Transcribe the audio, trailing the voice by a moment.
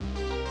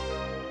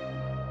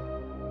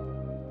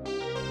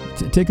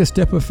take a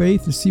step of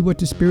faith and see what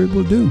the Spirit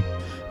will do.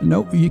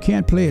 No, you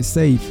can't play it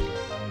safe.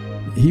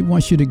 He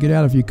wants you to get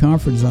out of your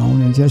comfort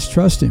zone and just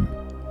trust Him.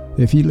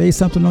 If He lays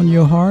something on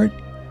your heart,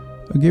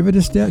 give it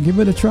a step, give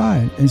it a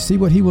try, and see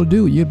what He will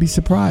do. You'll be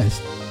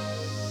surprised.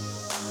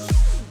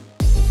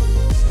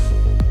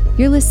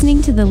 You're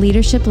listening to the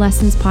Leadership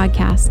Lessons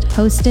podcast,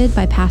 hosted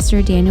by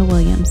Pastor Daniel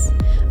Williams,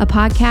 a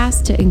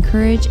podcast to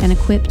encourage and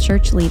equip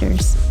church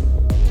leaders.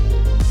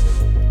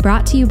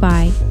 Brought to you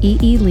by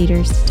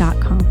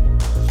eeleaders.com.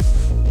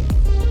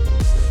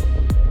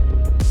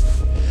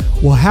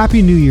 Well,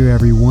 Happy New Year,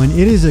 everyone.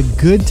 It is a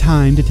good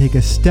time to take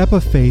a step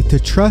of faith, to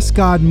trust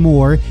God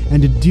more,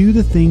 and to do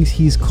the things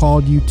He's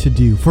called you to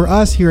do. For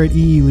us here at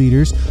EE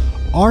Leaders,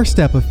 our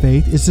step of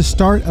faith is to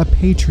start a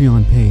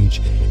Patreon page.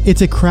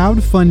 It's a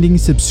crowdfunding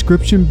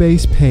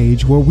subscription-based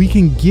page where we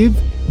can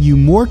give you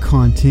more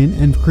content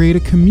and create a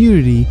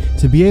community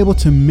to be able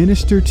to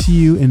minister to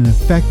you in an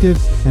effective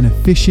and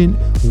efficient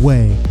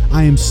way.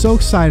 I am so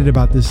excited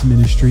about this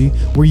ministry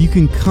where you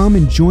can come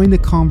and join the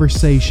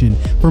conversation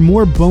for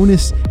more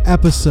bonus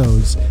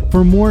episodes,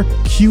 for more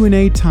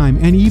Q&A time,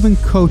 and even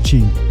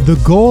coaching.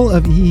 The goal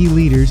of EE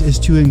Leaders is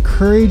to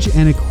encourage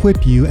and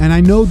equip you, and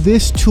I know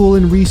this tool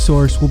and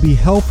resource will be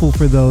helpful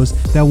for those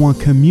that want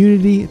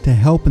community to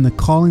help in the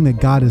calling that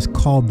God has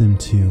called them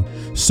to.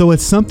 So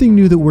it's something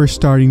new that we're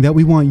starting that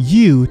we want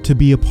you to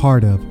be a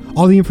part of.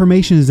 All the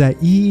information is at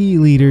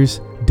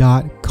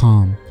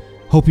eeleaders.com.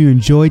 Hope you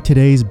enjoyed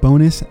today's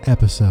bonus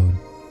episode.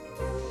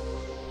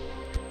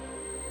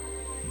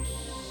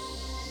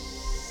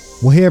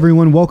 Well, hey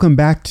everyone, welcome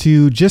back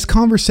to Just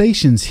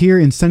Conversations here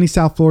in sunny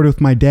South Florida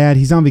with my dad.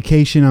 He's on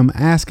vacation. I'm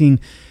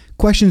asking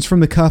questions from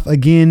the cuff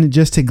again,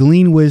 just to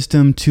glean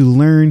wisdom, to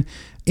learn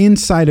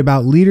insight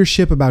about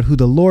leadership, about who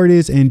the Lord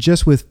is, and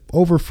just with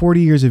over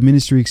 40 years of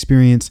ministry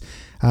experience,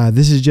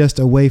 this is just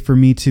a way for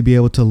me to be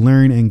able to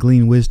learn and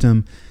glean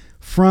wisdom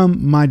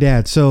from my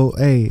dad. So,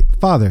 hey,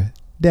 Father,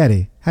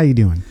 Daddy, how you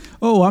doing?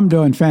 Oh, I'm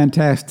doing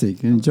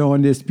fantastic.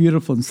 Enjoying this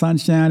beautiful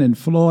sunshine in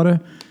Florida.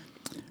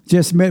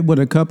 Just met with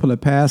a couple of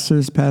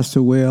pastors,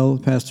 Pastor Will,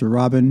 Pastor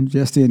Robin,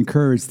 just to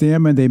encourage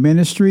them in their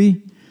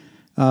ministry.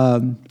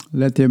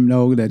 Let them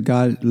know that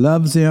God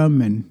loves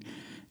them and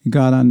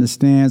God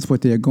understands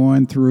what they're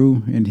going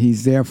through, and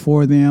He's there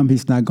for them.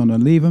 He's not going to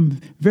leave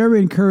them. Very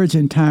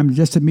encouraging time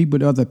just to meet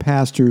with other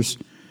pastors,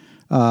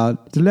 to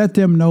let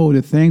them know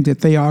the things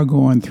that they are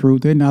going through.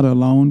 They're not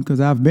alone, because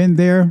I've been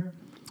there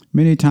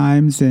many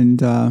times,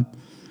 and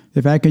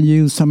if I can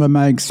use some of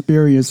my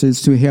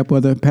experiences to help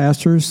other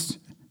pastors,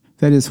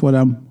 that is what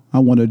I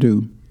want to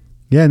do.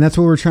 Yeah, and that's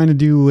what we're trying to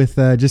do with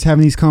just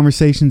having these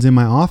conversations in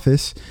my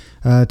office,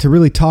 to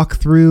really talk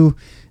through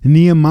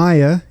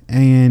Nehemiah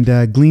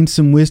and glean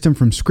some wisdom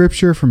from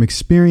Scripture, from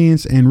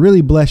experience, and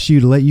really bless you,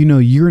 to let you know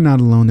you're not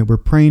alone, that we're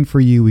praying for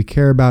you, we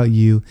care about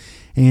you.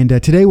 And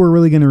today we're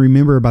really going to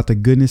remember about the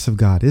goodness of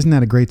God. Isn't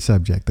that a great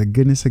subject, the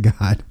goodness of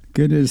God?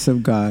 Goodness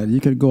of God.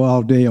 You could go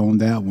all day on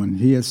that one.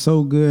 He is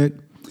so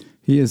good.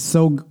 He is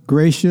so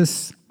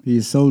gracious. He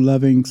is so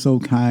loving, so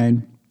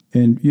kind.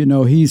 And, you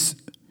know, he's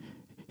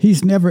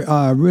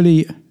never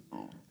really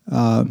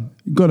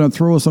going to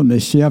throw us on the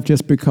shelf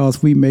just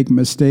because we make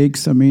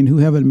mistakes. I mean, who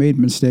haven't made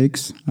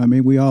mistakes? I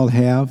mean, we all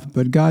have.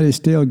 But God is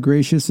still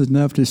gracious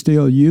enough to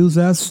still use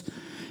us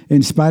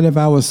in spite of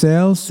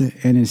ourselves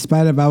and in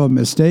spite of our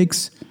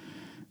mistakes.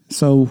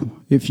 So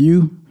if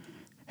you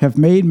have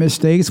made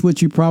mistakes,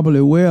 which you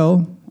probably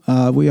will,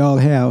 we all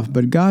have,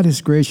 but God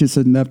is gracious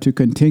enough to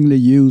continually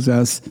use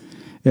us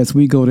as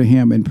we go to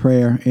Him in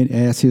prayer and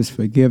ask His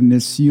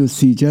forgiveness. You'll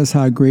see just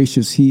how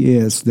gracious He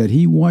is, that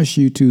He wants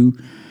you to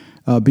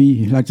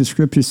be, like the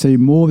Scriptures say,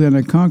 more than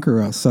a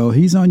conqueror. So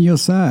He's on your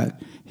side.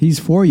 He's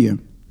for you.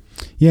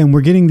 Yeah, and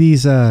we're getting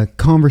these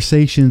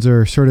conversations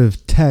or sort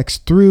of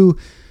text through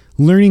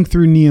learning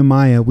through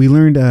Nehemiah. We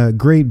learned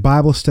great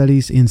Bible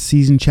studies in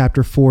season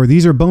chapter 4.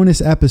 These are bonus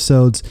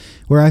episodes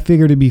where I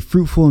figure to be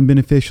fruitful and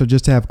beneficial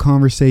just to have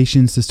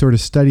conversations to sort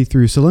of study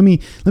through. So let me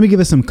give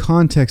us some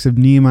context of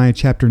Nehemiah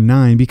chapter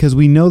 9, because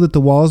we know that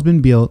the wall has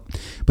been built,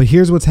 but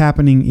here's what's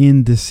happening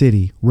in the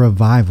city: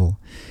 revival.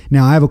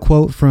 Now, I have a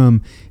quote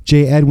from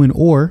J. Edwin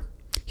Orr.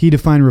 He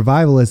defined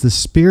revival as the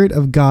Spirit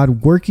of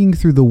God working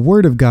through the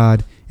Word of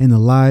God in the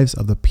lives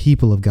of the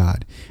people of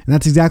God. And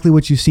that's exactly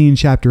what you see in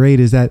chapter 8,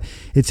 is that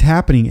it's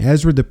happening.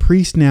 Ezra the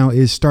priest now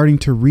is starting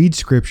to read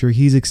Scripture.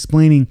 He's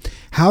explaining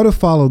how to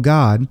follow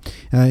God.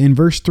 In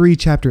verse 3,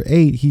 chapter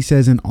 8, he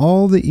says, "And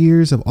all the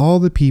ears of all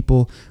the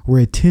people were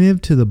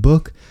attentive to the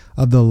book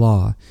of the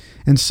law."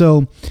 And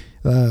so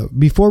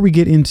before we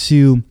get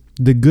into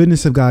the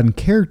goodness of God and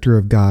character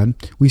of God,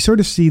 we sort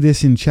of see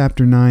this in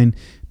chapter 9.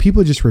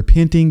 People just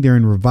repenting. They're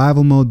in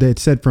revival mode. That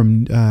said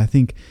from, I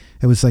think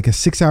it was like a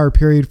 6-hour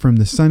period from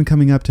the sun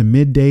coming up to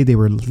midday. They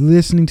were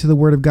listening to the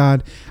Word of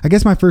God. I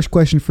guess my first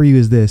question for you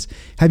is this: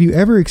 have you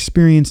ever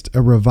experienced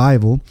a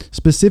revival,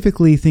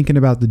 specifically thinking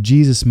about the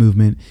Jesus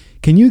movement?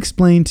 Can you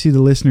explain to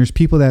the listeners,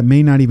 people that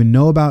may not even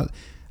know about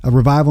a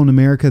revival in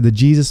America, the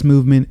Jesus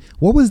movement,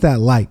 what was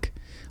that like?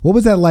 What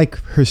was that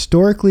like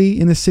historically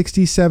in the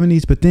 60s,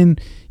 70s? But then,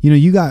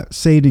 you got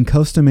saved in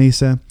Costa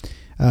Mesa.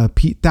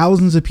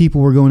 Thousands of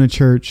people were going to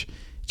church.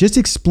 Just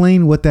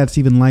explain what that's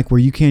even like, where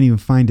you can't even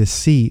find a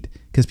seat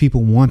because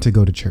people want to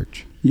go to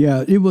church.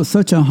 Yeah, it was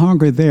such a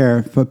hunger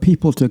there for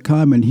people to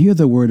come and hear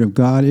the word of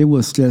God. It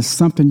was just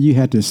something you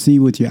had to see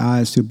with your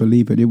eyes to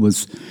believe it. It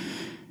was,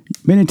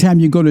 many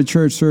times you go to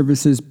church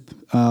services,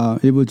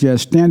 it was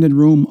just standing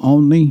room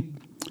only.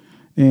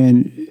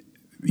 And,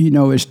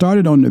 it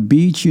started on the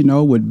beach,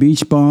 with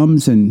beach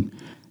bums. And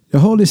the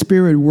Holy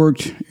Spirit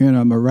worked in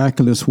a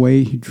miraculous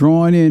way,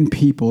 drawing in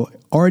people,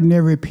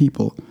 ordinary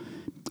people,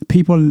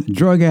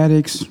 drug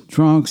addicts,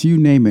 drunks, you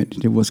name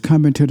it. It was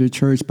coming to the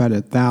church by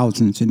the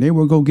thousands. And they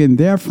were go getting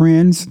their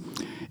friends,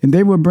 and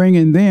they were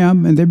bringing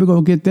them, and they would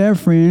go get their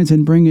friends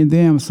and bringing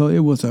them. So it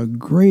was a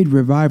great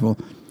revival.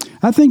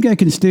 I think that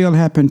can still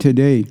happen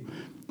today.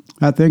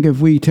 I think if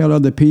we tell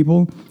other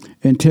people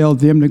and tell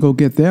them to go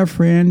get their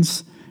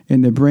friends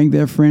and to bring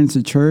their friends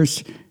to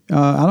church,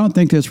 I don't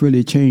think that's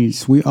really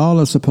changed. We all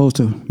are supposed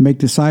to make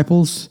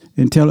disciples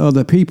and tell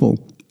other people.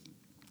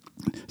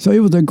 So it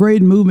was a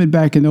great movement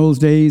back in those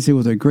days. It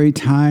was a great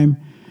time.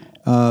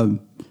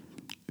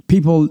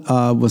 People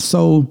were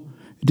so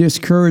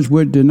discouraged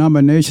with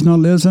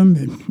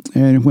denominationalism.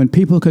 And when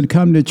people could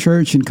come to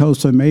church in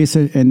Costa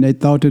Mesa and they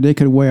thought that they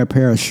could wear a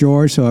pair of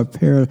shorts or a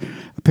pair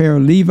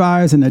of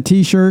Levi's and a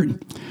T-shirt,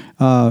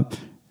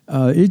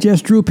 it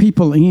just drew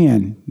people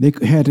in. They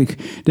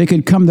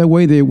could come the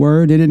way they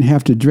were. They didn't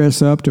have to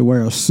dress up to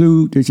wear a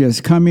suit. They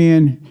just come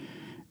in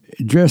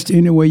dressed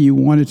any way you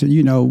wanted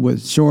to,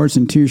 with shorts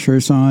and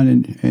T-shirts on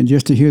and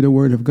just to hear the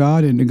word of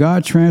God. And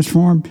God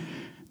transformed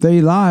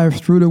their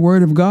lives through the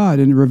word of God,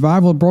 and the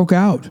revival broke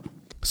out.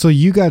 So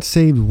you got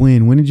saved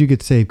when? When did you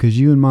get saved? Because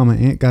you and Mama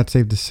Aunt got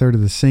saved sort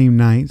of the same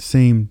night,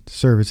 same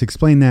service.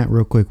 Explain that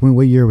real quick.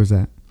 What year was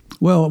that?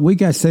 Well, we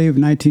got saved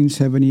in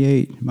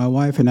 1978. My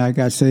wife and I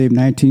got saved in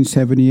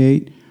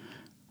 1978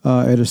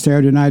 at a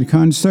Saturday night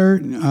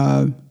concert,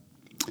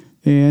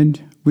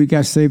 and we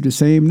got saved the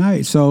same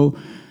night. So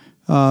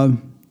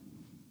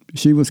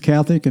she was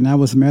Catholic and I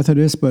was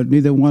Methodist, but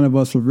neither one of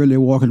us were really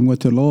walking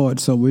with the Lord.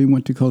 So we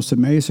went to Costa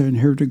Mesa and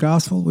heard the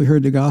gospel. We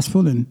heard the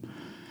gospel, and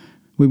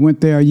we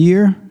went there a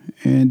year,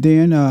 and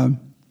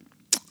then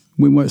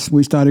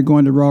we started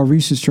going to Raul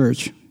Reese's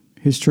church.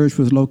 His church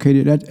was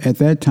located at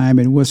that time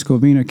in West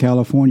Covina,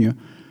 California.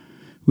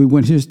 We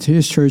went to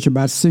his church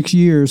about 6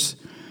 years,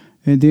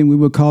 and then we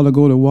were called to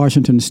go to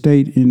Washington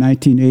State in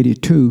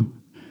 1982.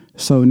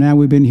 So now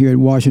we've been here at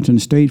Washington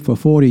State for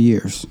 40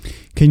 years.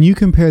 Can you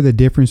compare the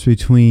difference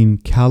between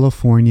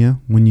California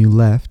when you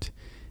left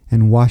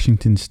and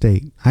Washington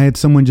State? I had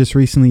someone just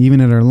recently, even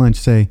at our lunch,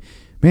 say,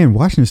 man,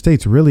 Washington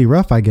State's really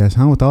rough, I guess,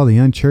 huh, with all the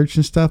unchurched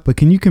and stuff. But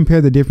can you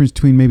compare the difference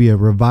between maybe a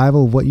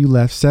revival of what you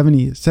left,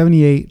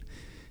 78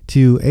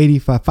 to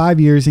 85, 5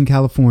 years in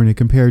California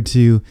compared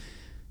to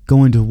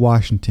going to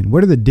Washington?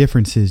 What are the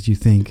differences, do you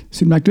think?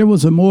 Seemed like there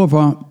was more of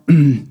a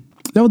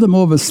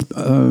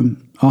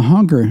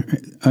hunger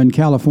in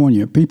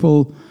California.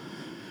 People,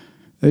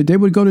 they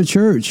would go to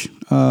church.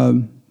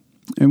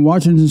 In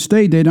Washington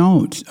State, they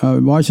don't.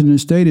 Washington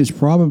State is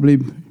probably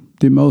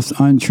the most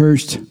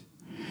unchurched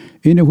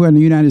anywhere in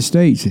the United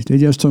States. They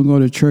just don't go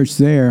to church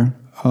there.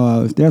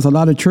 There's a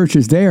lot of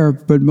churches there,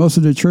 but most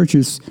of the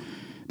churches,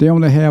 they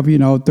only have,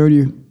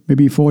 30,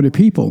 maybe 40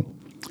 people.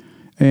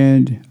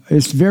 And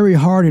it's very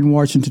hard in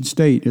Washington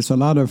State. It's a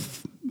lot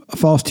of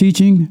false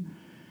teaching,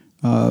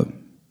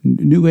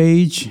 New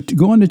Age.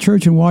 Going to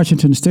church in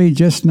Washington State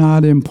just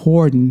not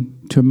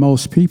important to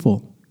most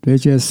people. It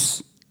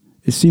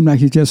seemed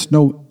like it's just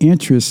no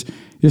interest.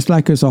 It's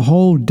like it's a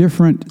whole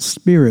different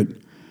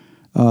spirit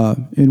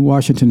in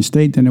Washington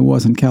State than it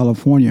was in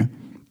California.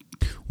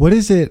 What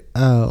is it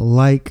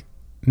like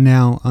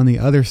now on the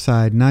other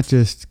side, not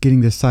just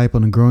getting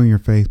discipled and growing your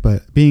faith,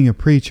 but being a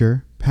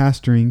preacher,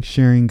 pastoring,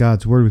 sharing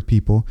God's word with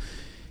people?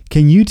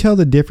 Can you tell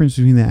the difference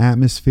between the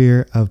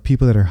atmosphere of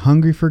people that are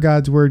hungry for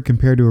God's word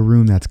compared to a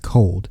room that's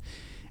cold?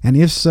 And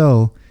if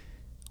so,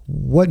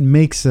 what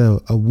makes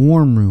a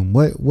warm room?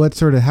 What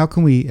sort of, how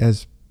can we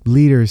as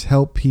leaders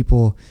help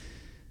people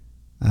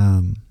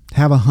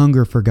have a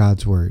hunger for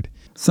God's word?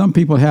 Some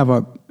people have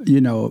a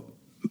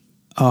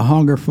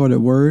hunger for the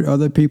word.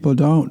 Other people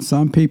don't.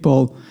 Some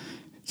people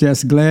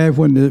just glad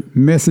when the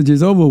message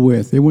is over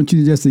with. They want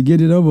you just to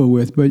get it over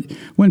with. But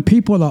when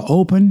people are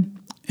open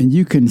and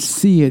you can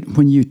see it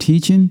when you're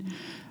teaching,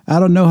 I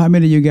don't know how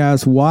many of you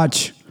guys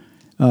watch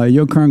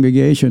your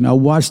congregation or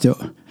watch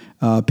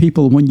the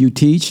people when you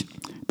teach,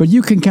 but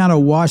you can kind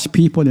of watch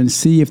people and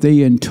see if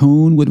they're in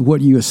tune with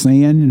what you're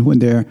saying and when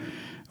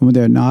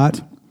they're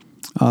not.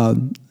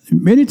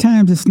 Many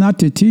times it's not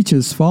the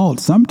teacher's fault.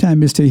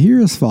 Sometimes it's the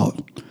hearer's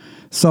fault.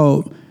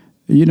 So,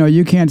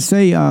 you can't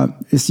say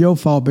it's your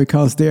fault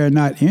because they're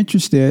not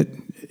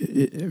interested.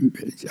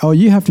 All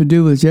you have to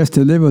do is just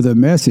deliver the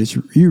message.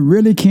 You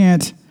really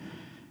can't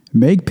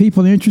make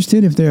people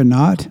interested if they're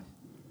not.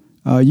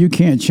 You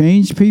can't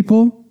change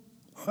people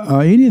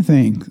or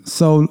anything.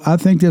 So I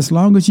think as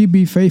long as you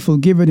be faithful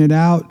giving it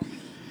out,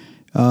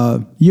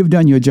 you've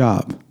done your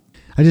job.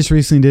 I just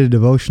recently did a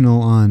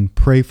devotional on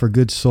pray for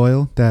good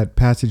soil, that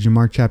passage in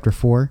Mark chapter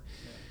 4.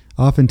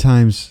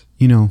 Oftentimes,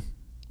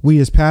 we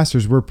as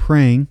pastors, we're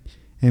praying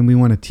and we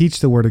want to teach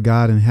the Word of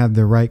God and have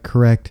the right,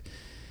 correct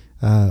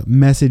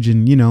message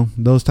and,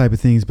 those type of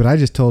things. But I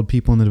just told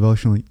people in the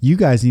devotional, you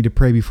guys need to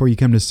pray before you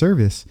come to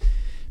service,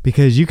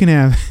 because you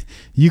can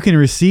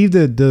receive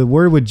the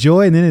Word with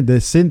joy, and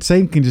then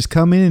Satan can just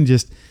come in and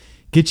just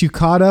get you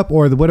caught up.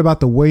 Or what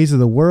about the ways of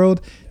the world?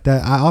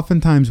 That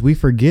oftentimes we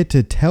forget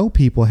to tell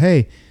people,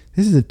 hey,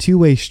 this is a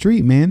two-way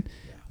street, man.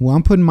 Well,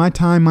 I'm putting my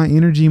time, my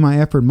energy, my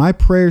effort, my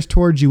prayers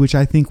towards you, which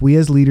I think we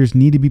as leaders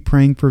need to be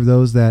praying for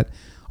those that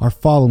are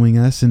following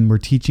us and we're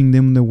teaching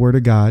them the Word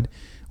of God.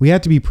 We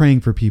have to be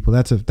praying for people.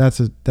 That's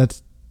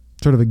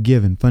sort of a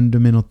given,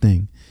 fundamental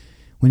thing.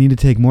 We need to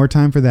take more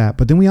time for that.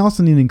 But then we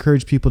also need to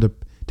encourage people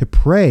to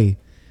pray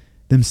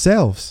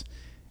themselves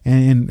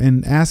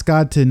and ask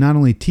God to not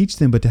only teach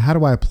them, but to how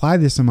do I apply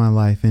this in my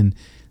life? And,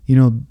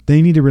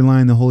 they need to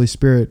rely on the Holy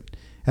Spirit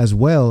as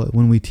well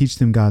when we teach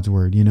them God's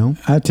Word,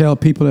 I tell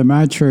people in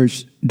my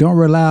church, don't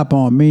rely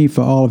upon me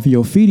for all of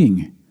your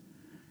feeding.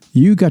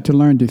 You got to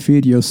learn to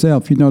feed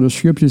yourself. The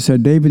scripture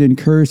said David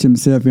encouraged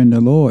himself in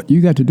the Lord. You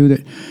got to do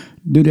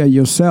that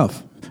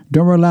yourself.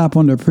 Don't rely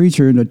upon the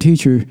preacher and the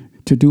teacher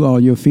to do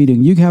all your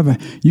feeding. You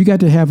got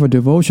to have a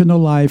devotional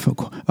life,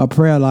 a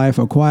prayer life,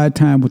 a quiet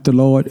time with the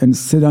Lord, and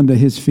sit under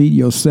His feet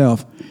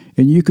yourself,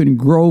 and you can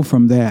grow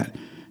from that.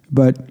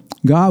 But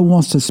God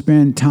wants to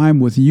spend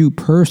time with you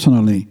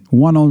personally,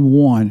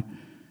 one-on-one,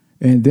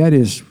 and that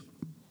is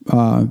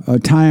a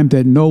time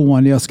that no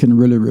one else can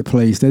really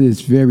replace. That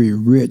is very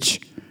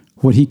rich,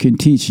 what He can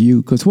teach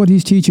you, because what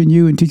He's teaching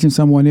you and teaching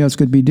someone else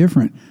could be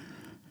different.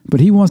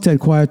 But He wants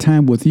that quiet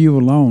time with you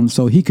alone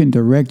so He can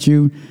direct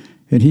you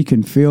and He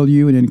can fill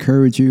you and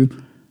encourage you,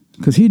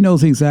 because He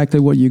knows exactly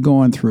what you're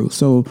going through.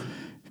 So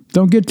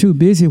don't get too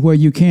busy where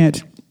you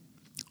can't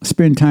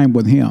spend time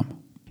with Him.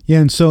 Yeah,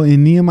 and so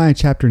in Nehemiah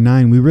chapter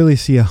 9, we really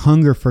see a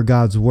hunger for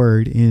God's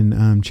Word.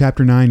 In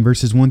chapter 9,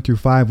 verses 1 through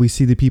 5, we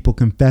see the people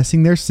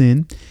confessing their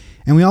sin,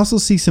 and we also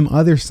see some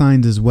other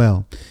signs as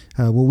well.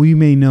 What we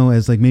may know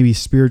as maybe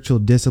spiritual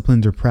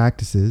disciplines or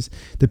practices.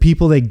 The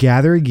people, they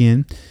gather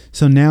again.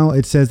 So now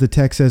the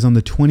text says on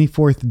the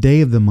 24th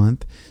day of the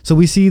month. So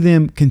we see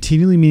them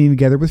continually meeting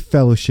together with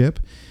fellowship.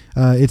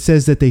 It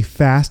says that they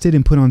fasted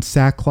and put on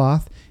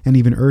sackcloth and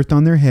even earth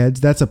on their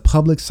heads. That's a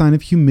public sign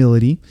of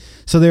humility.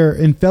 So they're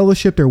in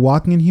fellowship, they're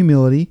walking in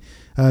humility.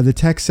 The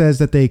text says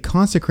that they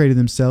consecrated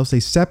themselves,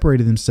 they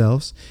separated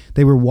themselves,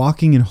 they were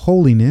walking in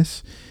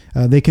holiness.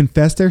 They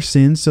confessed their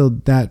sins, so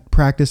that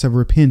practice of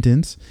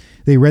repentance.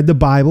 They read the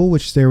Bible,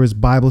 which there was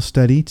Bible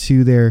study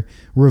to their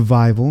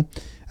revival.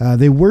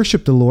 They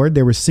worshiped the Lord.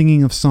 There was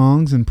singing of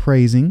songs and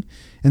praising.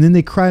 And then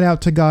they cried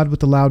out to God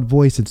with a loud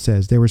voice, it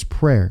says. There was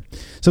prayer.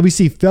 So we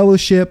see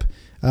fellowship,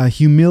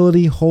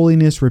 humility,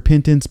 holiness,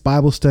 repentance,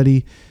 Bible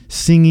study,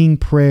 singing,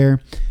 prayer.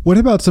 What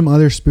about some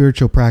other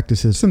spiritual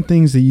practices? Some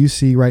things that you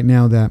see right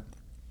now that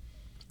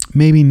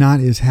maybe not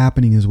is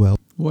happening as well?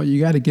 Well,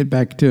 you got to get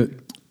back to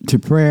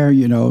prayer,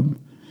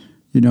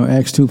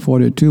 Acts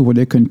 2:42, where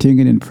they're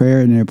continuing in prayer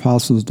and the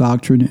apostles'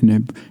 doctrine and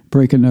the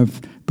breaking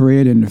of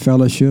bread and the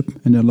fellowship,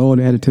 and the Lord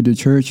added to the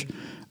church.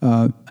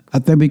 I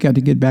think we got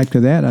to get back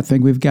to that. I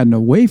think we've gotten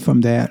away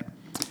from that.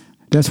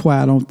 That's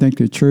why I don't think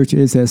the church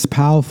is as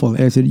powerful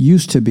as it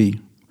used to be.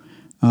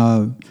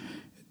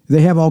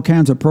 They have all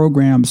kinds of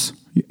programs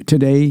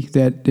today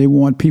that they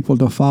want people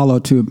to follow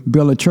to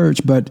build a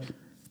church, but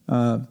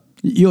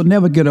you'll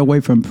never get away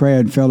from prayer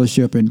and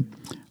fellowship and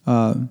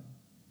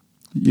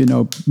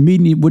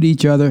meeting with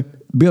each other,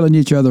 building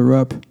each other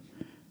up.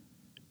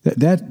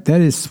 That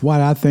is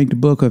why I think the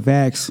book of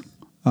Acts,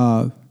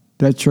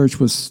 those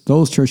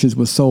churches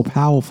were so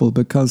powerful,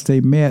 because they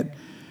met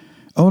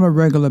on a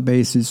regular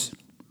basis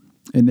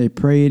and they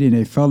prayed and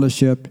they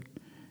fellowshiped,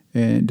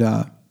 and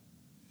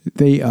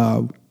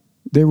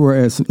they were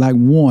as like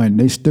one.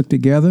 They stuck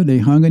together, they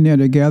hung in there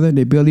together,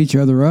 they built each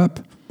other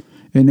up,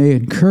 and they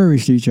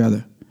encouraged each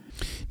other.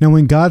 Now,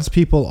 when God's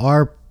people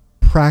are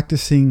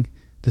practicing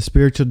the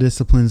spiritual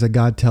disciplines that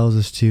God tells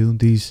us to,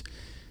 these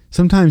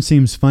sometimes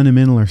seems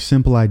fundamental or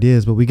simple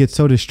ideas, but we get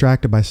so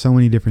distracted by so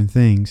many different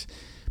things.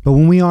 But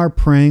when we are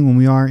praying, when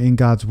we are in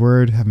God's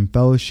Word, having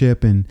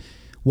fellowship and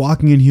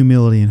walking in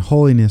humility and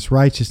holiness,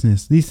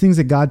 righteousness, these things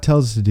that God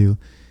tells us to do,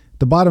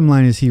 the bottom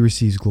line is He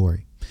receives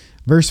glory.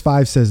 Verse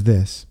 5 says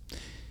this: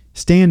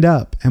 "Stand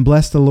up and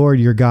bless the Lord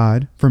your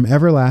God from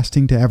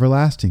everlasting to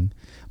everlasting.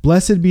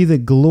 Blessed be the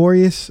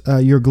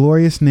your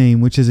glorious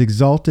name, which is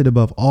exalted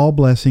above all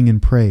blessing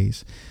and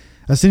praise."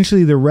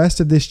 Essentially, the rest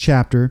of this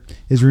chapter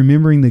is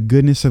remembering the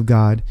goodness of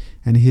God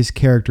and His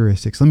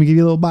characteristics. Let me give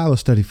you a little Bible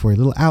study for you, a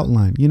little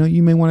outline.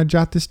 You may want to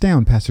jot this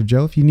down, Pastor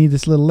Joe, if you need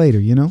this a little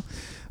later,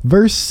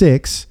 Verse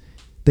 6,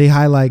 they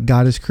highlight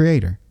God as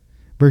creator.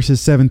 Verses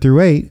 7 through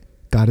 8,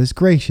 God is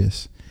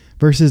gracious.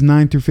 Verses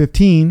 9 through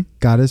 15,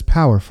 God is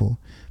powerful.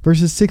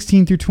 Verses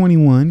 16 through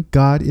 21,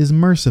 God is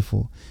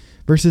merciful.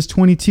 Verses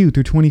 22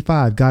 through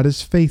 25, God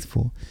is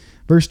faithful.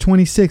 Verse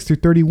 26 through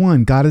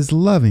 31, God is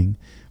loving.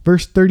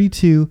 Verse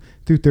 32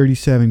 through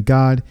 37,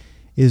 God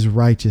is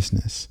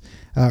righteousness,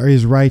 or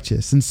is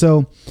righteous. And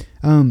so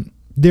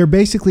they're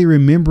basically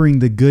remembering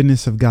the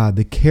goodness of God,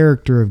 the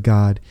character of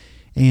God.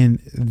 And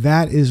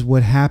that is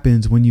what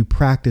happens when you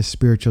practice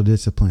spiritual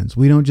disciplines.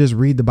 We don't just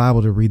read the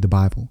Bible to read the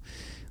Bible.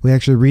 We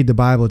actually read the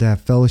Bible to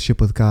have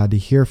fellowship with God, to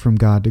hear from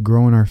God, to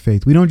grow in our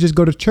faith. We don't just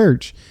go to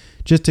church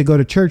just to go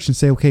to church and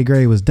say, okay,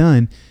 great, it was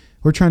done.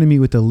 We're trying to meet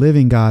with the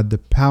living God, the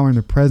power and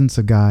the presence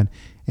of God,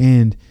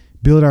 and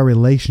build our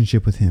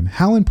relationship with Him.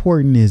 How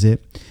important is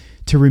it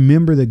to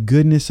remember the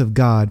goodness of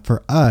God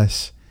for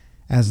us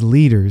as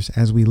leaders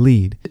as we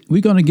lead?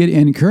 We're going to get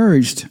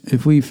encouraged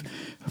if we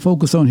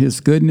focus on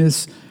His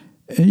goodness,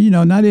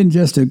 not in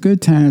just the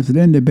good times, but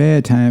in the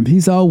bad times.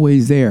 He's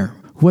always there.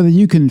 Whether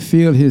you can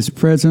feel His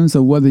presence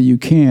or whether you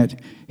can't,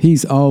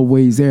 He's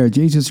always there.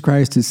 Jesus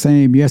Christ is the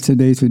same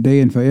yesterday, today,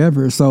 and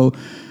forever. So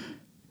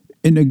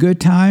in the good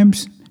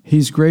times,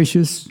 He's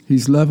gracious,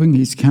 He's loving,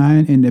 He's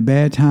kind. In the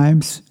bad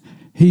times,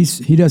 He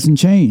doesn't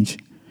change.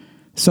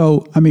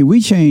 So,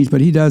 we change,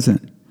 but He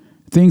doesn't.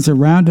 Things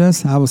around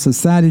us, our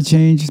society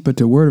changes, but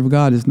the Word of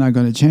God is not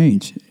going to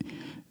change.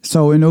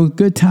 So in those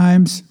good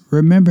times,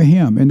 remember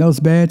Him. In those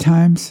bad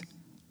times,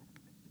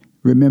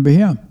 remember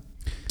Him.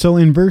 So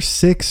in verse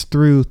 6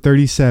 through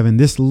 37,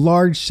 this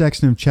large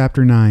section of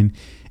chapter 9,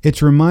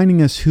 it's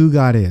reminding us who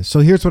God is. So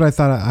here's what I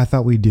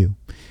thought we'd do.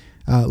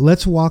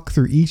 Let's walk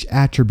through each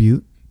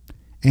attribute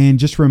and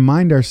just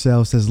remind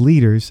ourselves as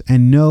leaders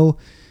and know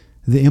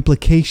the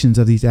implications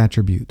of these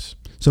attributes.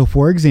 So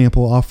for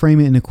example, I'll frame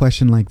it in a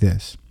question like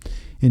this.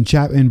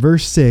 In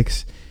verse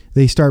 6,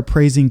 they start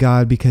praising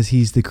God because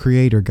He's the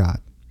creator God.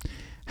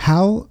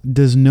 How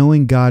does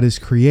knowing God as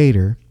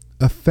creator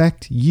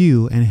affect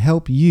you and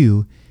help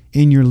you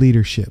in your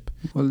leadership?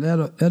 Well,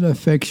 that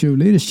affects your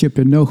leadership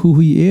to know who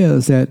He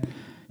is, that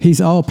He's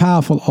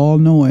all-powerful,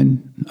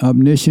 all-knowing,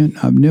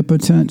 omniscient,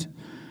 omnipotent,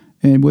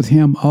 and with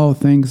Him all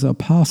things are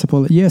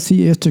possible. Yes,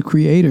 He is the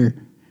creator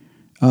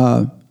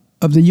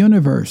of the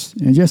universe.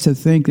 And just to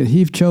think that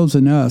He's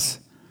chosen us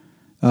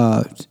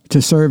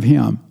to serve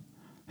Him.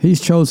 He's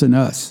chosen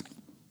us.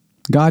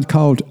 God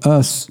called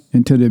us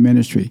into the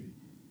ministry.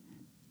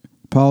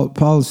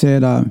 Paul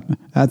said,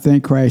 I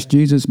thank Christ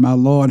Jesus, my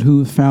Lord,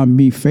 who found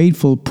me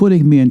faithful,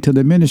 putting me into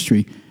the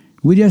ministry.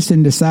 We just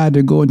didn't decide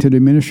to go into the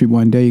ministry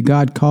one day.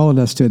 God called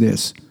us to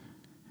this.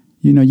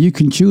 You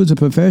can choose a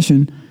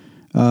profession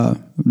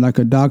like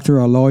a doctor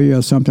or a lawyer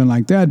or something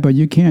like that, but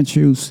you can't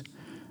choose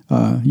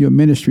your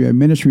ministry. A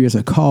ministry is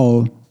a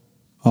call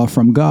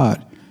from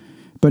God.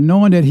 But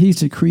knowing that He's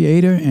the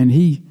creator and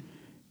He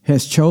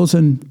has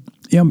chosen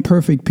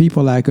imperfect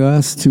people like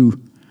us to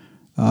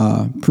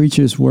preach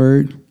His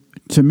word,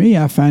 to me,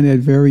 I find that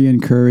very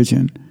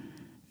encouraging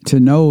to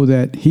know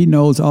that He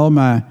knows all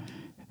my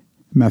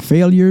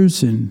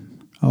failures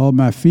and all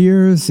my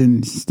fears,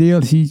 and still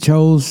He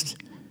chose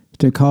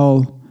to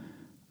call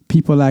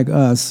people like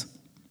us.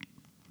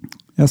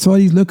 That's what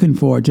He's looking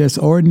for, just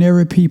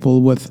ordinary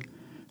people with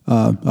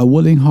a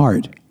willing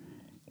heart.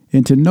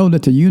 And to know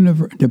that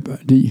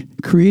the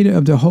creator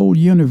of the whole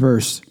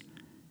universe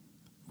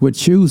would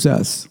choose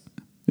us,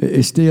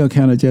 it still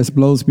kind of just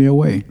blows me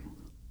away.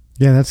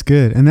 Yeah, that's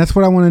good. And that's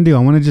what I want to do. I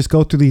want to just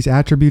go through these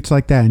attributes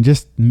like that and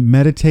just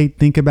meditate,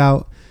 think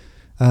about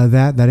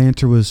that. That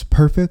answer was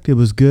perfect. It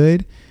was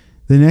good.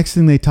 The next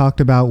thing they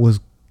talked about was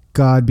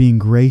God being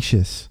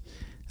gracious.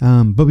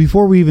 But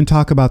before we even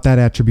talk about that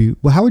attribute,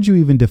 well, how would you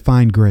even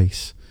define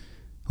grace?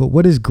 Well,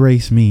 what does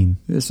grace mean?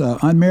 It's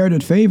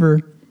unmerited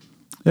favor.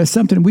 That's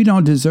something we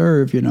don't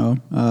deserve,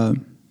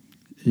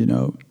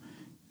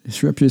 The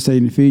scriptures say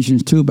in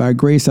Ephesians 2, by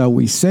grace are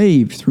we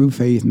saved through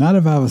faith, not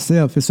of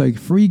ourselves. It's a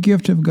free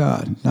gift of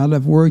God, not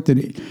of worth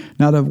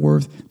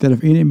that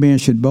if any man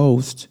should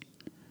boast.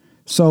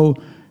 So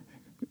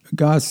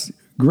God's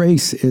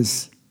grace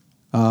is,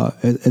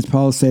 as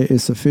Paul said,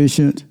 is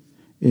sufficient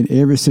in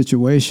every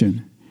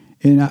situation.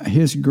 And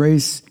His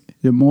grace,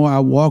 the more I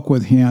walk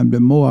with Him, the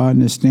more I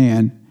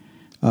understand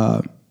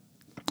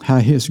how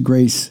His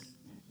grace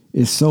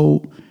was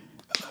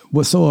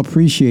so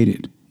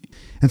appreciated.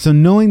 And so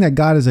knowing that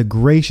God is a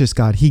gracious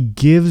God, He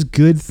gives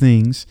good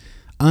things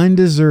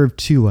undeserved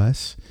to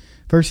us.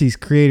 First, He's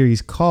creator,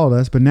 He's called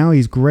us, but now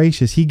He's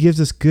gracious. He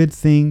gives us good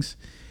things.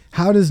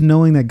 How does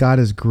knowing that God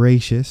is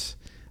gracious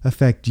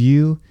affect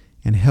you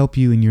and help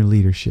you in your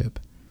leadership?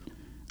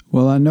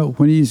 Well, I know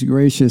when He's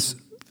gracious,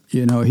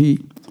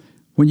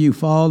 when you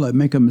fall or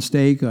make a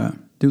mistake or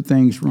do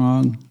things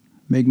wrong,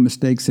 make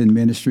mistakes in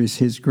ministries,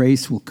 His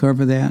grace will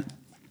cover that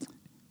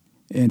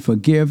and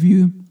forgive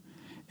you.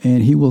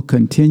 And He will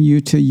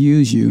continue to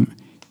use you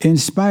in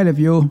spite of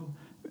your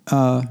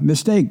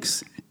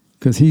mistakes,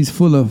 because He's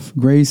full of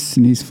grace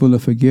and He's full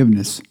of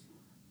forgiveness.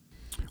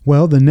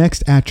 Well, the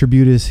next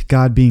attribute is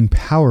God being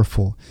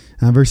powerful.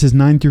 Verses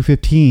 9 through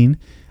 15,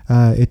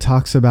 it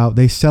talks about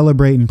they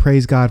celebrate and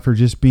praise God for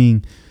just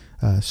being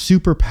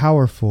super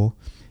powerful.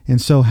 And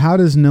so how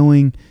does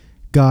knowing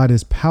God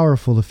is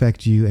powerful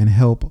affect you and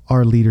help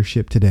our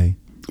leadership today?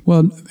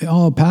 Well,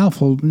 all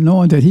powerful,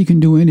 knowing that He can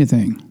do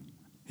anything.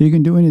 He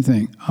can do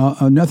anything.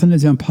 Nothing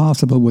is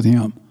impossible with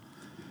him.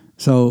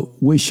 So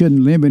we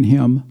shouldn't limit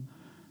him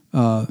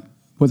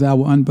with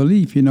our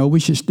unbelief. We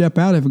should step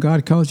out. If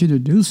God calls you to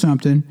do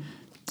something,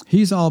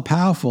 he's all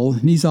powerful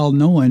and he's all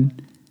knowing.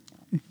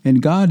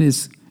 And God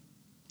is,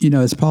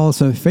 as Paul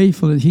said,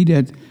 faithful is he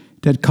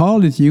that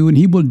calleth you, and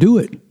he will do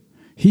it.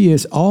 He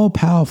is all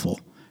powerful.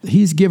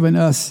 He's given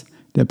us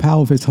the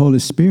power of his Holy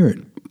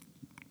Spirit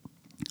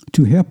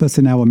to help us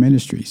in our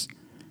ministries.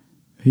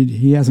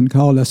 He hasn't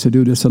called us to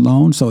do this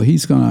alone, so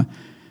he's going to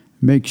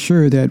make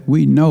sure that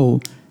we know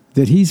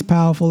that he's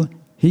powerful.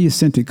 He has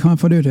sent a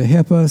comforter to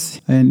help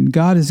us, and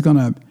God is going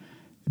to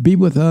be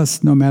with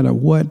us no matter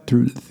what,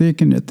 through the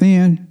thick and the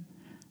thin.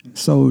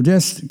 So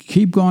just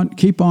keep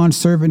on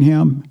serving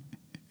him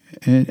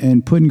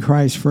and putting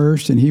Christ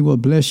first, and he will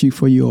bless you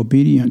for your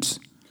obedience.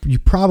 You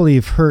probably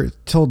have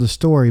told the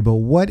story, but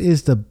what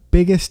is the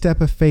biggest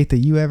step of faith that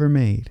you ever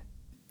made?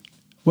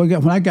 Well,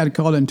 when I got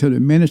called into the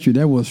ministry,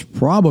 that was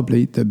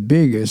probably the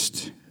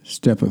biggest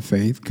step of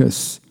faith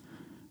because,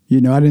 I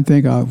didn't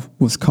think I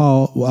was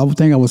called. Well, I would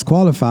think I was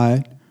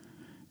qualified.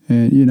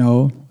 And,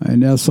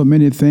 and there's so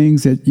many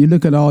things that you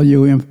look at all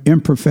your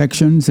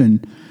imperfections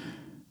and,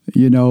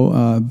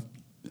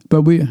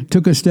 but we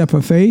took a step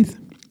of faith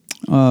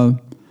and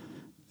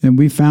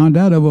we found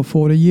out over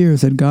 40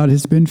 years that God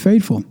has been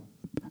faithful.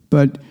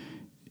 But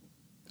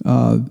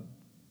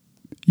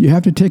you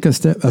have to take a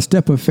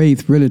step of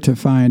faith really to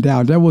find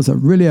out. That was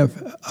really a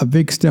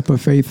big step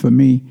of faith for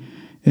me.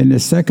 And the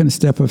second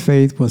step of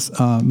faith was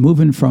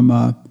moving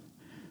from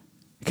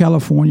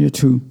California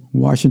to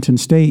Washington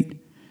State.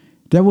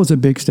 That was a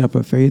big step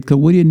of faith because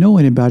we didn't know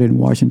anybody in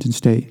Washington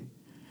State.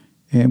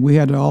 And we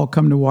had to all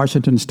come to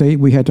Washington State.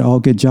 We had to all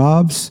get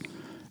jobs.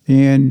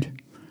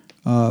 And,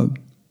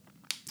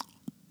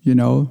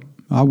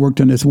 I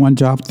worked on this one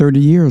job 30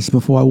 years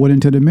before I went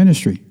into the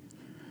ministry.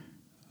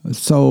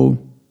 So,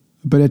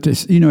 but at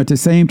the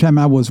same time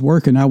I was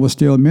working, I was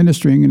still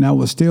ministering, and I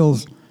was still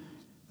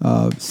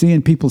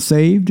seeing people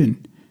saved,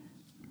 and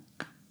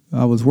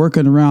I was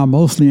working around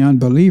mostly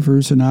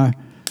unbelievers, and I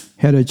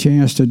had a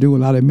chance to do a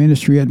lot of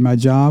ministry at my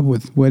job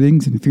with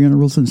weddings and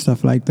funerals and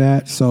stuff like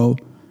that. So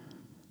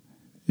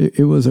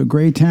it was a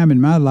great time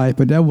in my life,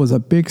 but that was a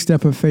big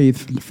step of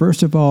faith.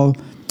 First of all,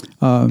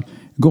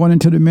 going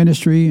into the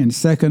ministry, and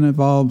second of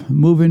all,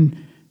 moving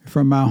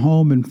from my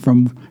home and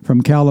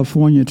from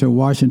California to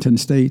Washington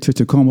State, to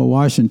Tacoma,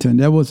 Washington.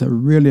 That was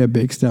really a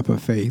big step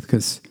of faith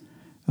because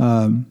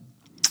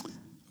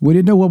we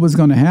didn't know what was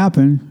going to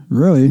happen,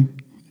 really.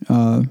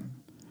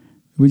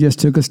 We just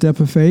took a step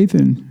of faith,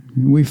 and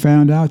we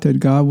found out that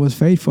God was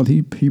faithful.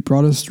 He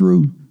brought us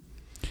through.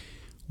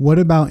 What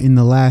about in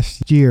the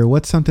last year?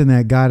 What's something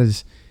that God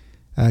has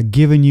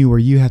given you where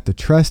you have to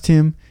trust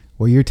him,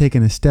 where you're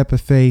taking a step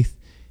of faith,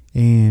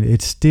 and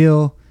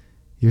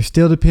you're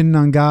still dependent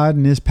on God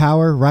and his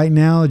power right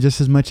now, just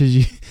as much as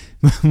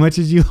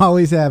you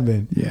always have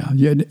been? Yeah,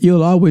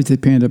 you'll always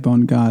depend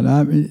upon God.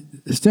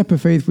 The step of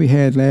faith we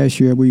had last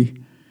year,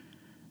 we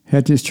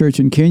had this church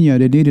in Kenya.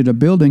 They needed a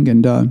building,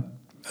 and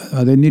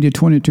they needed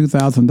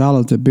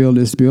 $22,000 to build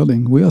this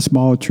building. We're a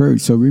small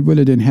church, so we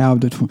really didn't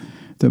have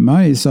the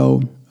money.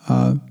 So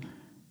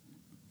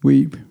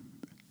we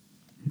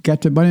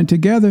got the money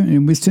together,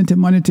 and we sent the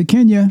money to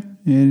Kenya,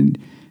 and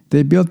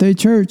they built their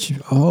church,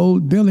 a whole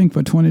building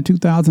for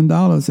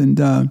 $22,000.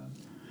 And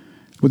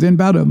within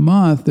about a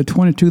month, the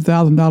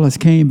 $22,000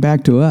 came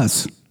back to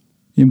us.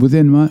 And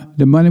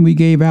the money we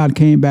gave out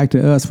came back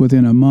to us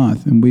within a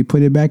month. And we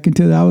put it back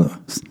into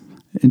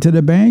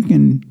the bank,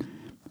 and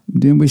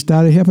then we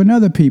started helping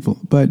other people.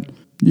 But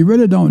you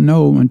really don't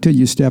know until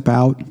you step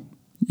out.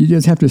 You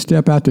just have to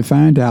step out to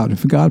find out.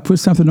 If God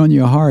puts something on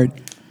your heart,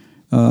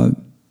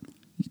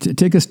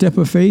 take a step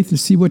of faith to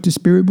see what the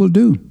Spirit will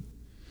do.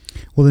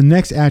 Well, the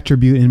next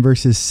attribute in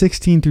verses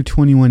 16 through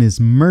 21 is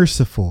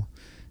merciful,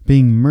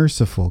 being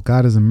merciful.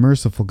 God is a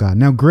merciful God.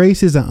 Now,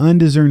 grace is an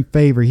undeserved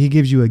favor. He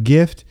gives you a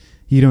gift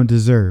you don't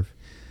deserve.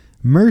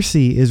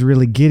 Mercy is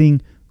really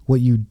getting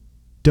what you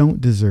don't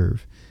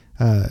deserve.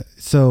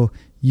 So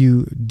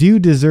you do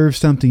deserve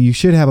something. You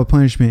should have a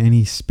punishment, and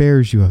he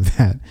spares you of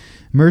that.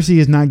 Mercy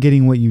is not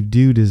getting what you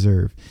do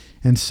deserve.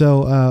 And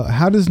so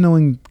how does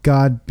knowing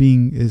God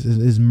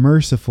is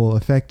merciful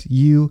affect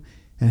you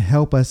and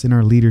help us in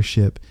our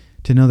leadership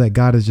to know that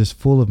God is just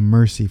full of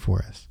mercy for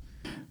us?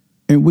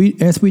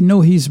 And as we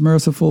know he's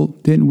merciful,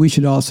 then we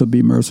should also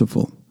be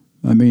merciful.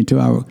 To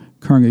our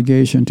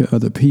congregation, to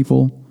other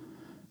people.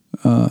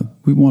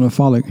 We want to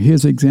follow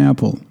his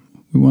example.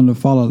 We want to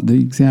follow the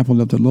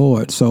example of the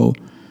Lord. So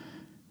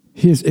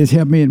it's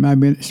helped me in my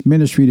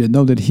ministry to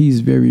know that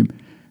he's very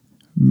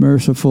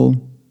merciful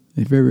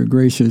and very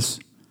gracious.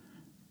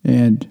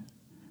 And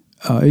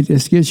it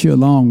just gets you a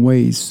long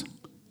ways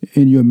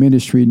in your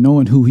ministry,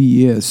 knowing who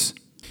he is.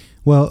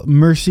 Well,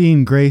 mercy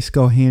and grace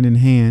go hand in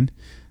hand.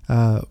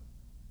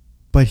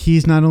 But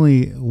he's not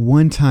only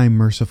one time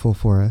merciful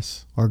for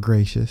us or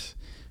gracious,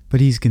 but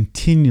he's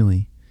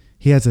continually.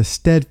 He has a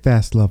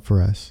steadfast love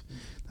for us,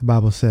 the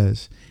Bible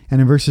says.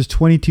 And in verses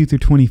 22 through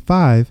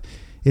 25,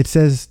 it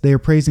says they are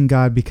praising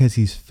God because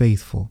he's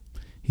faithful.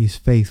 He's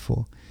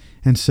faithful.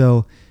 And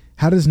so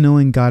how does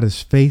knowing God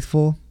is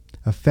faithful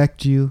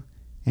affect you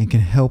and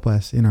can help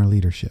us in our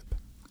leadership?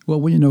 Well,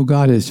 when you know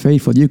God is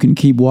faithful, you can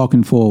keep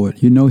walking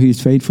forward. You know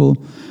he's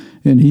faithful,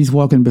 and he's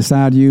walking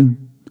beside you.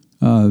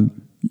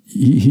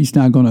 He's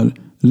not going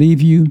to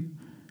leave you.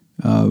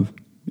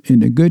 In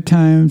the good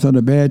times or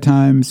the bad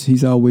times,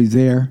 he's always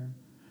there.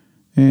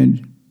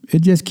 And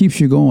it just keeps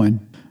you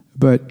going.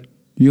 But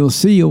you'll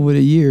see over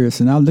the years,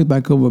 and I'll look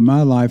back over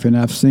my life, and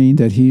I've seen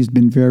that he's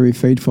been very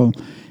faithful.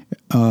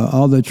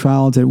 All the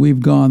trials that we've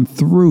gone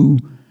through,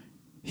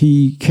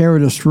 he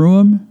carried us through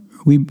them.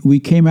 We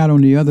came out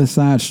on the other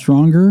side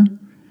stronger.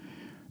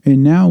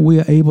 And now we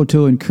are able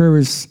to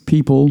encourage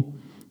people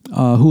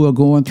who are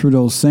going through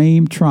those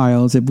same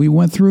trials that we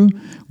went through.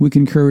 We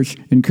can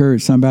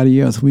encourage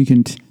somebody else. We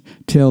can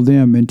tell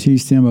them and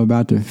teach them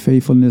about the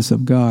faithfulness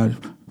of God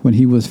when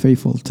he was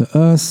faithful to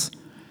us.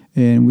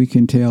 And we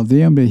can tell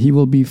them that he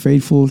will be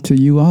faithful to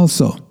you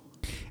also.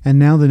 And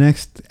now the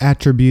next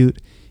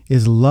attribute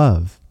is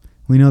love.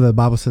 We know that the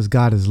Bible says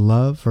God is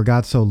love. For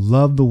God so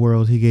loved the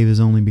world, he gave his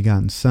only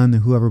begotten Son, that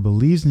whoever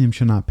believes in him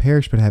shall not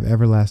perish but have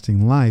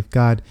everlasting life.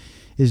 God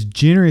is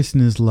generous in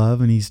his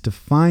love, and he's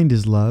defined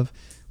his love.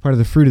 Part of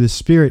the fruit of the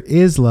Spirit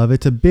is love.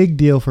 It's a big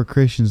deal for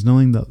Christians,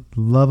 knowing the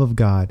love of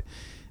God.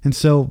 And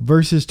so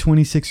verses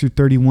 26 through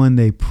 31,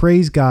 they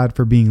praise God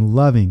for being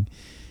loving.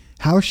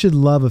 How should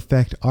love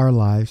affect our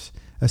lives,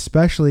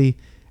 especially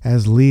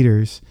as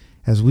leaders,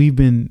 as we've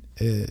been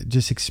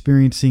just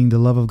experiencing the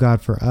love of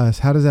God for us?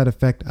 How does that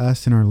affect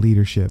us in our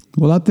leadership?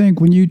 Well, I think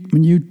when you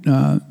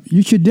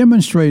should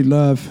demonstrate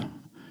love,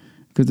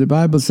 because the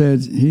Bible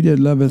says, he that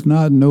loveth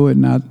not knoweth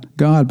not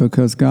God,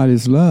 because God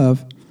is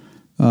love.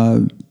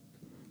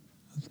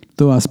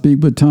 Though I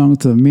speak with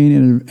tongues of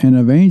men and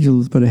of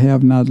angels, but I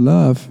have not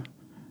love,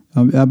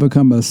 I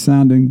become a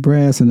sounding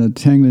brass and a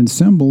tingling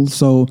cymbal.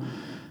 So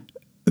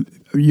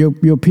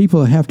your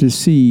people have to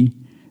see,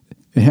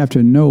 they have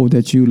to know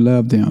that you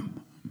love them.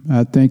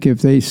 I think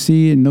if they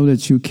see and know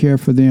that you care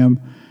for them,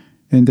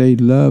 and they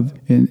love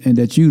and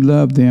that you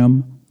love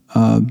them,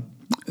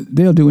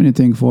 they'll do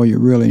anything for you,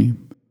 really.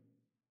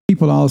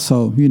 People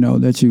also,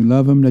 that you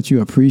love them, that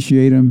you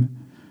appreciate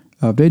them.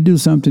 If they do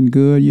something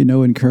good,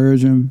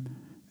 encourage them.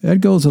 That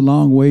goes a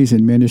long ways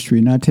in ministry,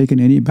 not taking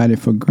anybody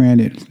for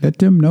granted. Let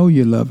them know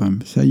you love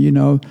them. Say,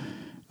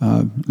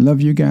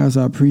 love you guys.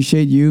 I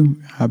appreciate you.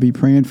 I'll be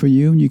praying for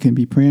you. You can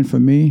be praying for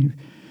me.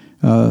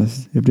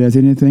 If there's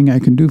anything I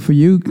can do for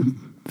you,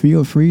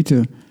 feel free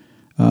to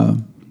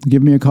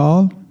give me a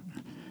call.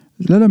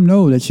 Let them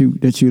know that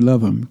you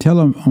love them. Tell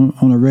them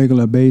on a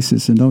regular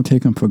basis, and don't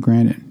take them for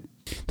granted.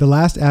 The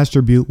last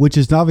attribute, which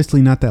is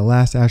obviously not that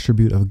last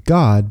attribute of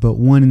God, but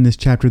one in this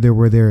chapter there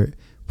where they're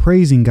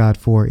praising God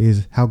for,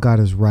 is how God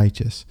is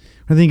righteous.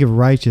 When I think of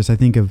righteous, I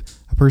think of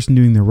a person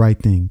doing the right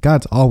thing.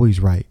 God's always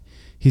right.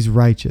 He's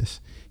righteous.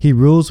 He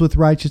rules with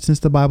righteousness,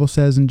 the Bible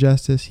says, and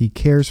justice. He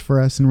cares for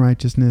us in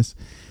righteousness.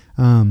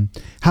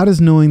 How does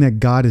knowing that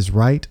God is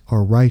right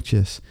or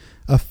righteous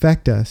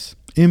affect us,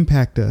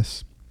 impact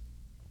us,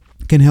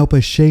 can help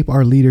us shape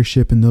our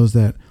leadership in those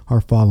that are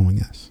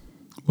following us?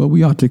 Well,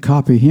 we ought to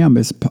copy him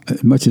as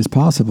much as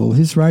possible.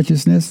 His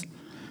righteousness,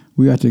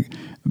 we ought to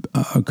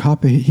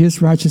copy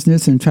his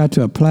righteousness and try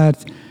to apply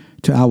it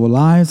to our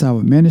lives,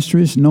 our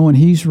ministries, knowing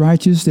he's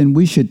righteous. And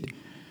we should,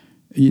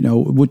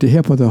 with the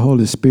help of the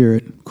Holy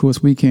Spirit, of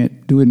course, we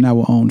can't do it in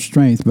our own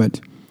strength,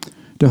 but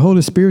the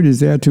Holy Spirit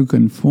is there to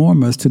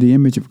conform us to the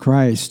image of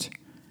Christ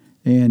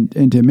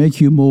and to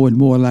make you more and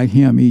more like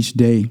him each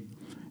day.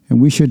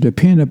 And we should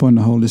depend upon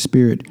the Holy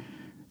Spirit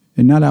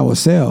and not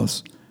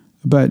ourselves,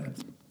 but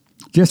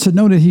just to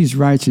know that he's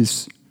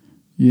righteous,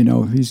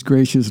 he's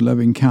gracious,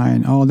 loving,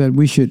 kind, all that.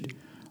 We should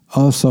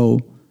also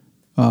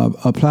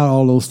apply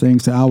all those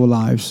things to our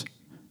lives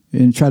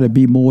and try to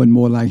be more and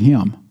more like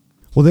him.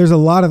 Well, there's a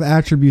lot of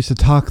attributes to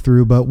talk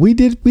through, but we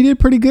did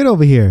pretty good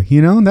over here.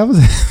 That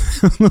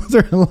was those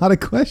are a lot of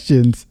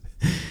questions.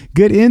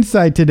 Good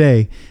insight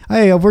today.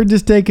 Hey, we're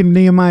just taking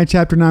Nehemiah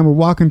chapter 9. We're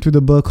walking through the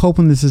book,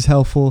 hoping this is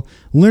helpful,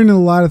 learning a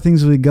lot of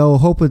things as we go.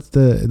 Hope it's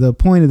the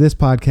point of this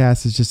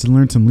podcast is just to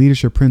learn some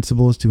leadership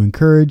principles to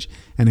encourage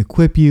and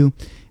equip you.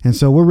 And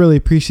so we're really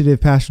appreciative,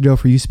 Pastor Joe,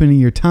 for you spending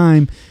your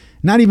time,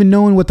 not even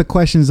knowing what the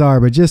questions are,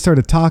 but just sort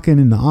of talking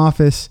in the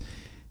office,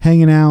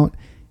 hanging out,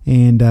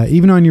 and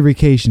even on your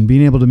vacation,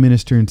 being able to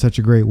minister in such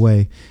a great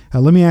way.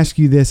 Let me ask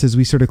you this as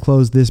we sort of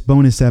close this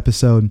bonus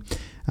episode.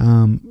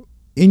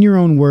 In your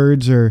own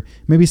words, or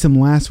maybe some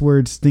last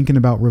words thinking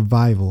about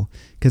revival,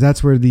 because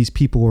that's where these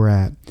people were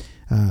at.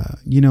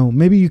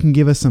 Maybe you can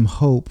give us some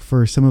hope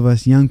for some of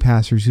us young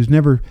pastors who's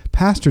never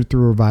pastored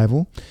through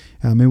revival.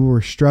 Maybe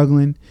we're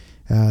struggling.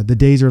 The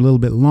days are a little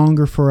bit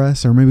longer for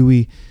us, or maybe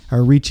we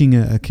are reaching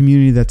a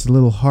community that's a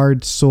little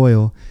hard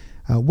soil.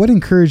 What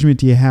encouragement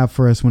do you have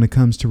for us when it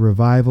comes to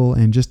revival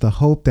and just the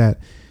hope that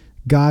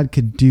God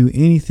could do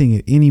anything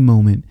at any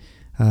moment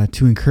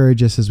to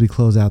encourage us as we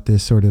close out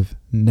this sort of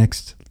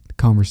next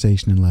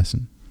conversation and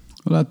lesson?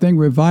 Well, I think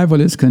revival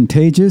is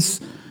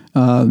contagious.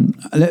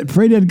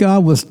 Pray that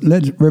God will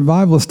let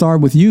revival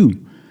start with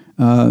you.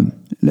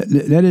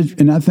 Let it,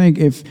 and I think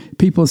if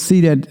people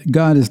see that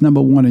God is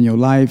number one in your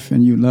life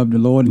and you love the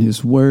Lord and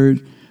His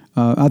Word,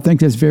 I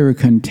think that's very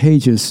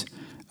contagious,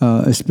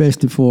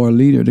 especially for a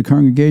leader. The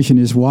congregation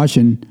is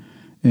watching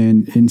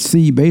and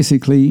see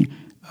basically,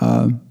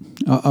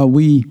 are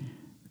we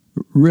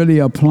really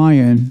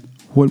applying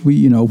what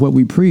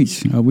we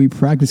preach? Are we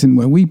practicing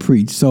what we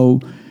preach? So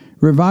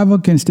revival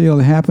can still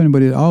happen,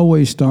 but it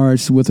always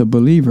starts with a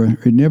believer.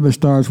 It never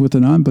starts with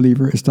an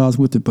unbeliever. It starts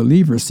with the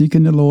believer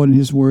seeking the Lord and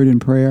His Word in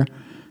prayer,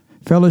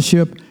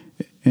 fellowship,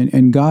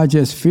 and God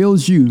just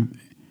fills you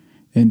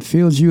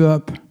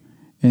up,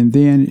 and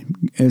then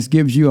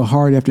gives you a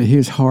heart after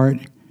His heart,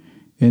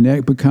 and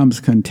that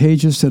becomes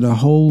contagious to the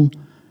whole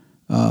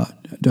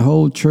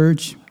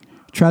church.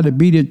 Try to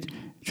be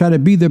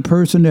the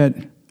person that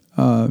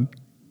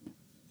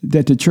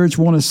the church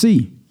want to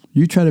see.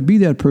 You try to be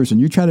that person.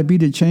 You try to be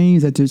the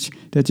change that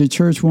the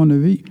church want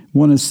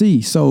to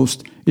see. So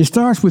it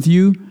starts with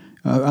you,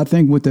 I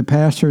think, with the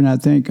pastor, and I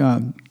think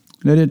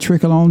let it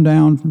trickle on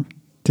down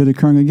to the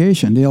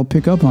congregation. They'll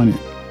pick up on it.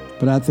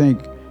 But I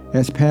think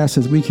as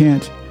pastors, we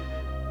can't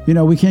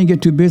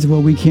get too busy,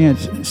 but we can't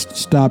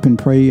stop and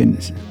pray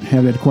and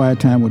have that quiet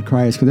time with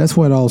Christ, because that's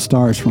where it all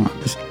starts from.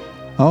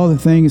 All the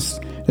things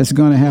that's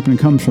going to happen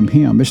comes from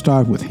Him. It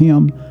starts with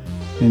Him,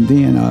 and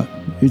then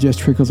it just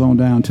trickles on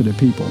down to the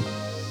people.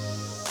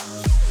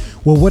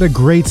 Well, what a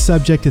great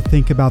subject to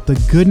think about, the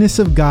goodness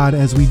of God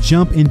as we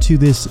jump into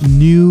this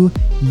new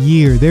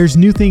year. There's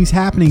new things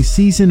happening.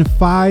 Season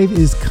 5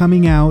 is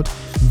coming out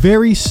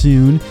very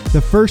soon, the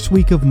first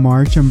week of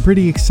March. I'm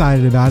pretty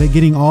excited about it,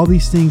 getting all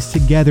these things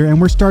together, and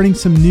we're starting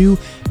some new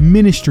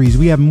ministries.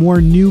 We have more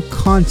new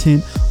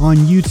content on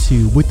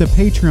YouTube with the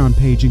Patreon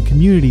page and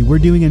community. We're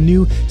doing a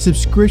new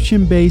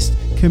subscription-based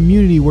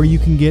community where you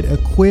can get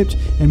equipped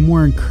and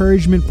more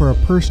encouragement for a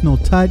personal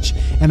touch.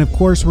 And of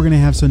course, we're going to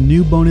have some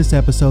new bonus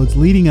episodes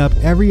leading up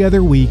every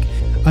other week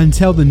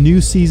until the new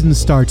season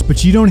starts.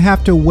 But you don't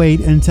have to wait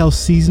until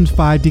season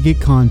 5 to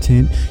get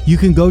content. You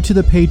can go to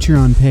the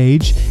Patreon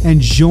page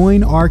and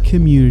join our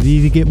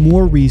community to get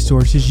more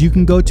resources. You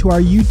can go to our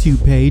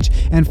YouTube page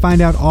and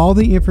find out all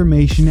the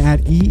information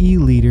at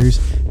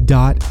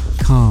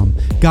eeleaders.com.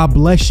 God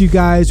bless you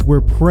guys.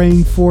 We're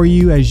praying for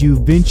you as you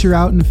venture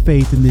out in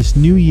faith in this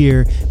new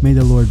year. May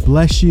the Lord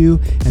bless you,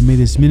 and may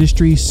this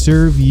ministry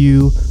serve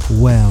you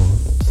well.